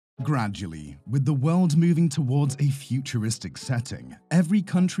Gradually, with the world moving towards a futuristic setting, every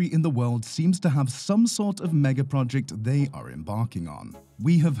country in the world seems to have some sort of megaproject they are embarking on.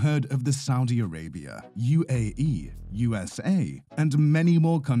 We have heard of the Saudi Arabia, UAE, USA, and many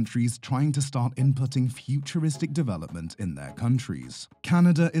more countries trying to start inputting futuristic development in their countries.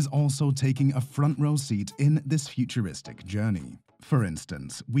 Canada is also taking a front row seat in this futuristic journey. For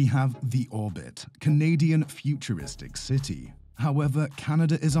instance, we have the Orbit, Canadian futuristic city. However,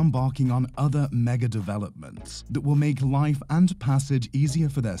 Canada is embarking on other mega developments that will make life and passage easier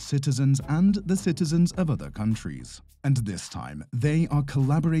for their citizens and the citizens of other countries. And this time, they are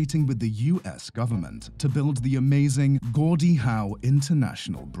collaborating with the US government to build the amazing Gordie Howe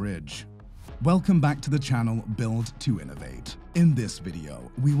International Bridge. Welcome back to the channel Build to Innovate. In this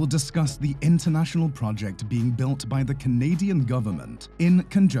video, we will discuss the international project being built by the Canadian government in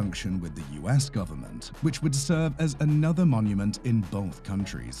conjunction with the US government, which would serve as another monument in both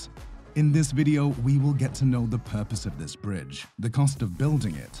countries. In this video, we will get to know the purpose of this bridge, the cost of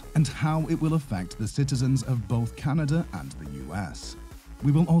building it, and how it will affect the citizens of both Canada and the US.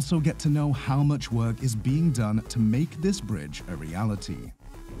 We will also get to know how much work is being done to make this bridge a reality.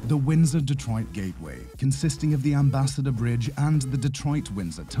 The Windsor-Detroit Gateway, consisting of the Ambassador Bridge and the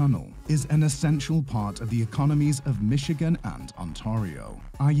Detroit-Windsor Tunnel, is an essential part of the economies of Michigan and Ontario,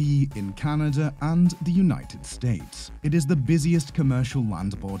 i.e. in Canada and the United States. It is the busiest commercial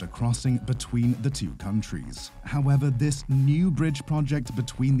land border crossing between the two countries. However, this new bridge project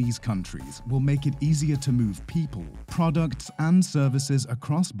between these countries will make it easier to move people, products, and services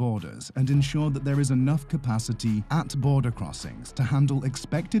across borders and ensure that there is enough capacity at border crossings to handle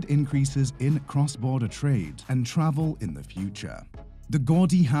expected increases in cross-border trade and travel in the future. The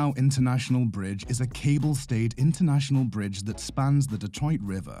Gordie Howe International Bridge is a cable-stayed international bridge that spans the Detroit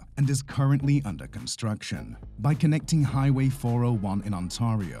River and is currently under construction. By connecting Highway 401 in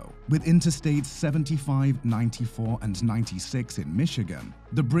Ontario with Interstates 75, 94, and 96 in Michigan,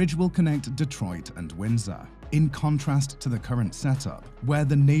 the bridge will connect Detroit and Windsor. In contrast to the current setup, where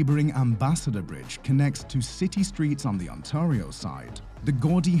the neighboring Ambassador Bridge connects to city streets on the Ontario side, the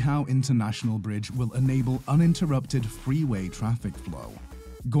Gordie Howe International Bridge will enable uninterrupted freeway traffic flow.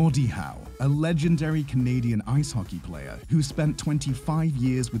 Gordie Howe, a legendary Canadian ice hockey player who spent 25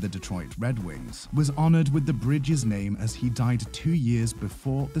 years with the Detroit Red Wings, was honored with the bridge's name as he died 2 years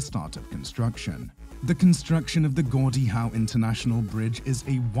before the start of construction. The construction of the Gordie Howe International Bridge is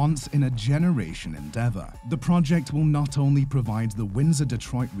a once-in-a-generation endeavor. The project will not only provide the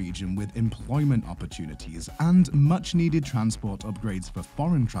Windsor-Detroit region with employment opportunities and much-needed transport upgrades for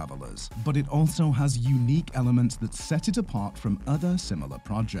foreign travelers, but it also has unique elements that set it apart from other similar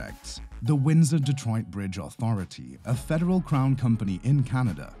projects. The Windsor-Detroit Bridge Authority, a federal crown company in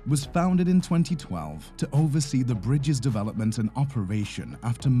Canada, was founded in 2012 to oversee the bridge's development and operation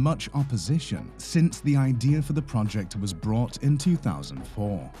after much opposition since the idea for the project was brought in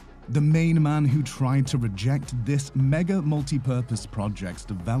 2004. The main man who tried to reject this mega multi-purpose project's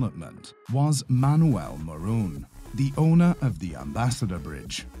development was Manuel Maroon, the owner of the Ambassador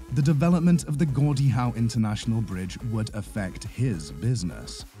Bridge. The development of the Gordie Howe International Bridge would affect his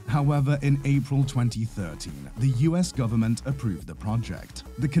business. However, in April 2013, the US government approved the project.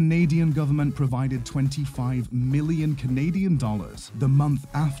 The Canadian government provided 25 million Canadian dollars the month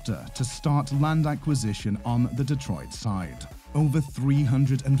after to start land acquisition on the Detroit side. Over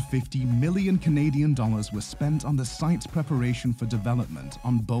 350 million Canadian dollars were spent on the site's preparation for development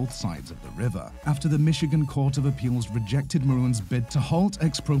on both sides of the river. After the Michigan Court of Appeals rejected Maroon's bid to halt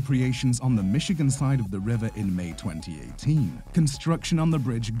expropriations on the Michigan side of the river in May 2018, construction on the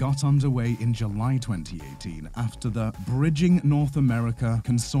bridge got underway in July 2018 after the Bridging North America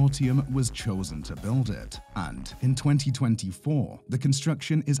Consortium was chosen to build it. And in 2024, the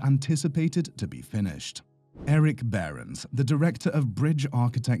construction is anticipated to be finished. Eric Behrens, the director of bridge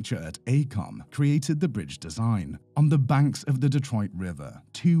architecture at AECOM, created the bridge design. On the banks of the Detroit River,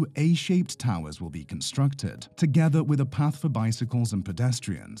 2 A-shaped towers will be constructed, together with a path for bicycles and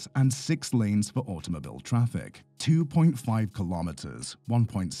pedestrians and 6 lanes for automobile traffic. 2.5 kilometers,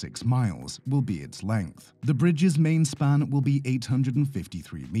 1.6 miles, will be its length. The bridge's main span will be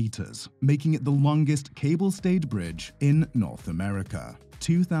 853 meters, making it the longest cable-stayed bridge in North America.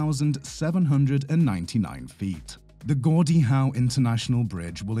 2,799 feet. The Gordie Howe International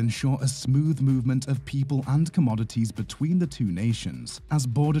Bridge will ensure a smooth movement of people and commodities between the two nations, as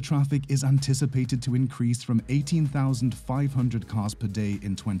border traffic is anticipated to increase from 18,500 cars per day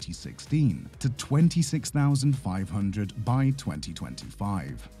in 2016 to 26,500 by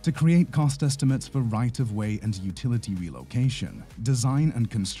 2025. To create cost estimates for right-of-way and utility relocation, design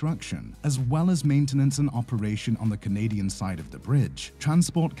and construction, as well as maintenance and operation on the Canadian side of the bridge,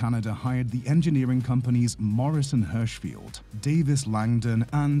 Transport Canada hired the engineering companies Morrison Hirschfield, Davis Langdon,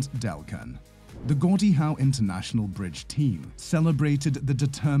 and Delcan. The Gordie Howe International Bridge team celebrated the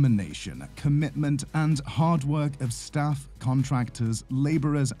determination, commitment, and hard work of staff, contractors,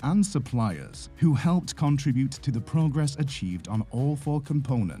 laborers, and suppliers who helped contribute to the progress achieved on all four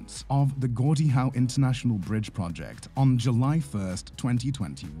components of the Gordie Howe International Bridge project on July 1,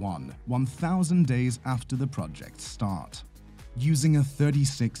 2021, 1,000 days after the project's start. Using a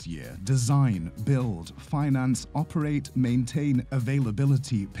 36-year design, build, finance, operate, maintain,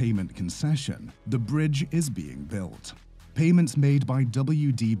 availability payment concession, the bridge is being built. Payments made by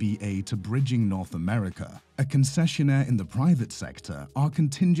WDBA to Bridging North America, a concessionaire in the private sector, are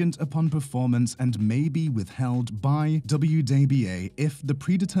contingent upon performance and may be withheld by WDBA if the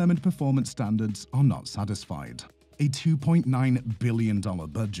predetermined performance standards are not satisfied. A $2.9 billion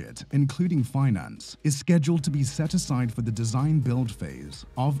budget, including finance, is scheduled to be set aside for the design-build phase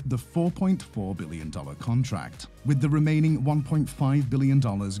of the $4.4 billion contract, with the remaining $1.5 billion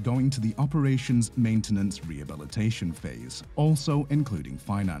going to the operations maintenance rehabilitation phase, also including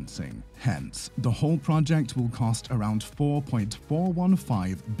financing. Hence, the whole project will cost around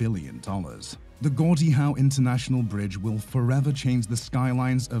 $4.415 billion. The Gordie Howe International Bridge will forever change the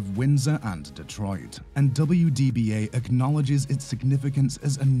skylines of Windsor and Detroit, and WDBA acknowledges its significance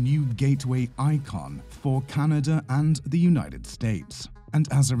as a new gateway icon for Canada and the United States. And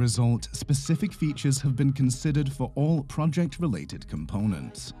as a result, specific features have been considered for all project-related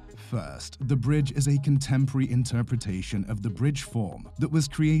components. First, the bridge is a contemporary interpretation of the bridge form that was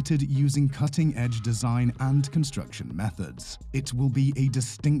created using cutting-edge design and construction methods. It will be a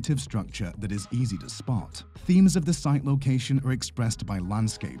distinctive structure that is easy to spot. Themes of the site location are expressed by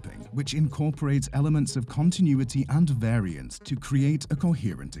landscaping, which incorporates elements of continuity and variance to create a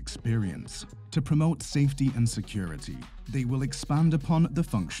coherent experience. To promote safety and security, they will expand upon the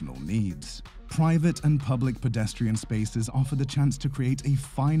functional needs. Private and public pedestrian spaces offer the chance to create a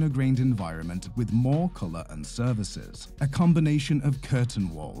finer-grained environment with more color and services. A combination of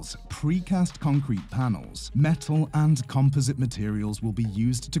curtain walls, precast concrete panels, metal and composite materials will be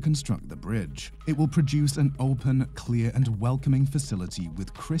used to construct the bridge. It will produce an open, clear, and welcoming facility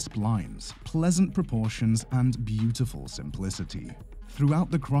with crisp lines, pleasant proportions, and beautiful simplicity.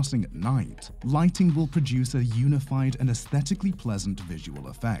 Throughout the crossing at night, lighting will produce a unified and aesthetically pleasant visual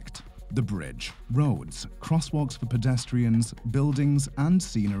effect. The bridge, roads, crosswalks for pedestrians, buildings, and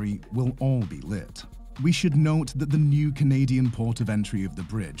scenery will all be lit. We should note that the new Canadian port of entry of the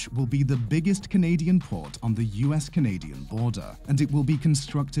bridge will be the biggest Canadian port on the US-Canadian border, and it will be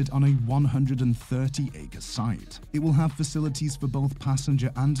constructed on a 130-acre site. It will have facilities for both passenger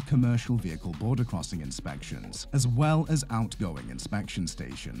and commercial vehicle border crossing inspections, as well as outgoing inspection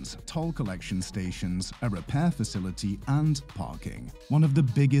stations, toll collection stations, a repair facility, and parking. One of the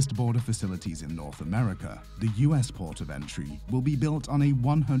biggest border facilities in North America, the US port of entry, will be built on a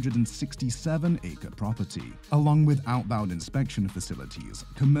 167-acre property, along with outbound inspection facilities,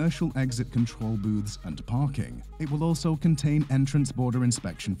 commercial exit control booths, and parking. It will also contain entrance border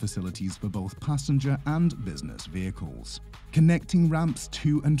inspection facilities for both passenger and business vehicles. Connecting ramps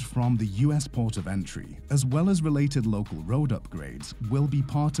to and from the US port of entry, as well as related local road upgrades, will be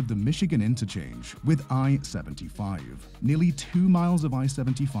part of the Michigan interchange with I-75. Nearly 2 miles of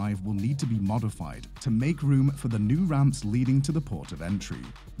I-75 will need to be modified to make room for the new ramps leading to the port of entry.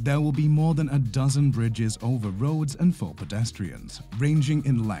 There will be more than a dozen bridges over roads and for pedestrians, ranging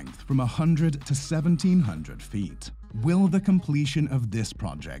in length from 100 to 1,700 feet. Will the completion of this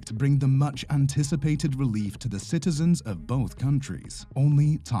project bring the much-anticipated relief to the citizens of both countries?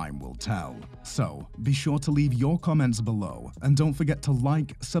 Only time will tell. So, be sure to leave your comments below, and don't forget to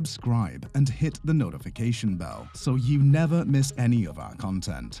like, subscribe, and hit the notification bell so you never miss any of our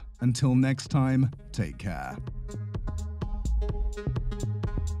content. Until next time, take care.